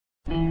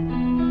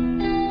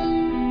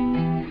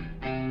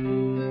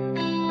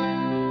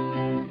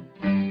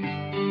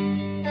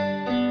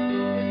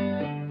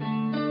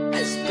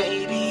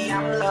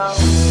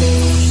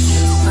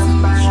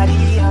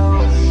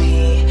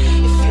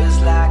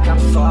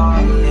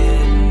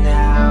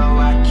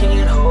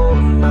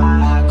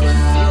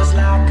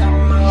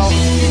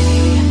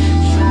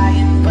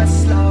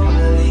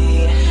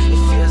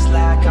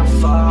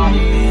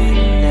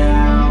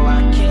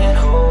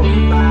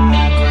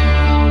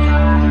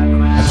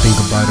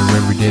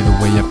day the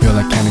way I feel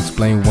I can't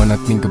explain. When I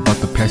think about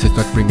the past, it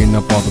starts bringing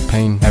up all the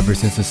pain. Ever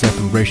since the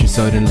separation,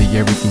 suddenly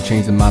everything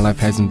changed and my life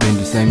hasn't been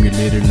the same. You're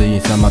literally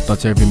inside my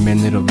thoughts every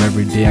minute of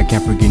every day. I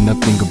can't forget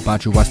nothing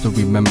about you, I still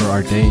remember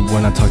our day.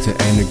 When I talk to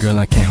Anna, girl,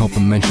 I can't help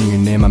but mention your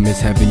name. I miss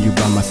having you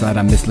by my side,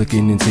 I miss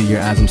looking into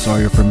your eyes. I'm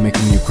sorry for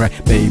making you cry,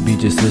 baby,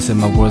 just listen.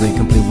 My world ain't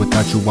complete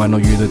without you, I know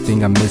you're the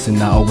thing I'm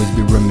missing. I always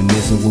be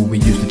reminiscing when we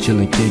used to chill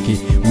and kick it.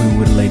 We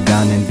would lay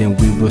down and then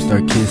we would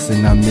start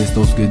kissing. I miss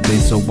those good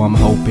days, so I'm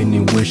hoping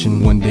and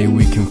wishing one day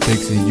we can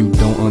fix it. You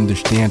don't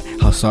understand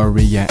how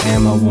sorry I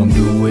am, I won't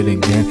do it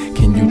again.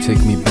 Can you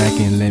take me back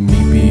and let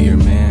me be your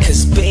man?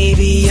 Cause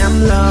baby,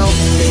 I'm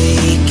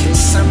lonely, can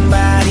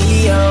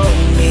somebody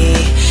hold me?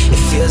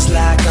 It feels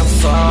like I'm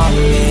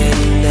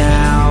falling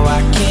now,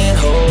 I can't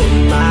hold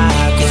my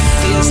breath. It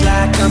feels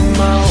like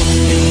I'm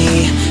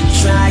only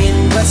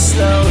trying but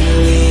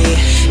slowly.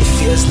 It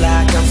feels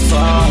like I'm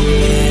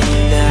falling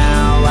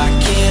now, I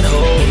can't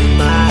hold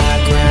my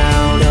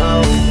ground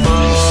no more.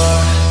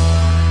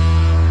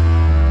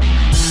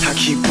 I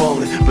keep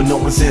falling, but no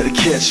one's there to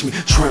catch me.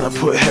 Trying to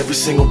put every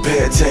single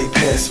bad day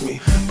past me,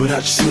 but I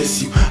just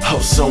miss you, oh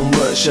so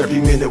much.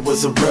 Every minute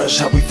was a rush,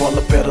 how we fall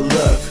up out of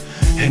love.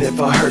 And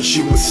if I hurt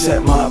you,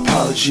 accept my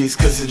apologies,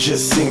 cause it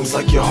just seems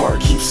like your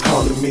heart keeps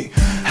calling me.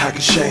 I can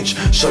change,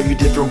 show you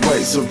different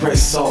ways,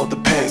 erase all the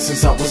pain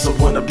since I was the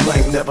one to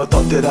blame. Never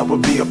thought that I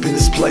would be up in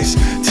this place.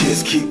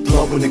 Tears keep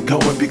blowing and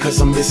going because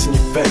I'm missing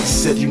your face.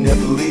 Said you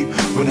never leave,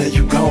 well now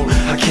you gone.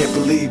 I can't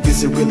believe,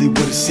 is it really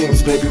what it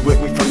seems? Baby, wake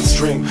me from this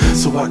dream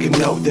so I can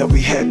know that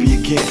we happy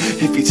again.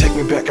 If you take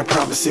me back, I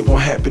promise it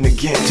won't happen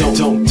again.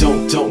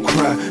 Don't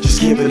cry,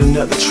 just give it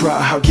another try.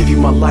 I'll give you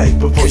my life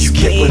before you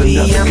get with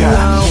another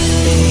guy.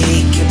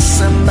 Can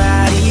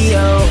somebody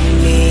hold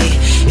me?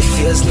 It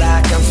feels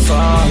like I'm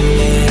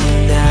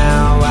falling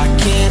now, I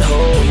can't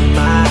hold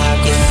my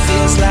breath. It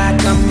feels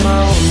like I'm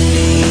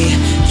only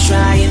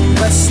trying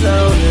but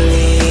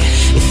slowly.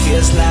 It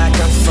feels like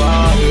I'm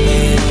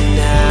falling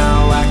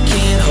now, I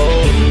can't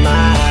hold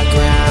my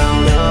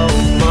ground no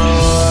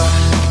more.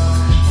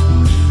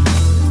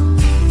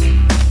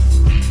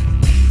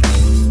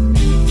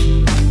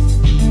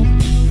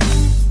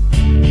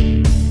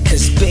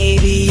 Cause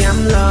baby, I'm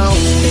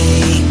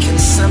lonely, can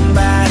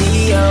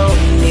somebody hold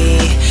me?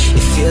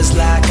 It feels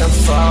like I'm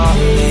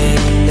falling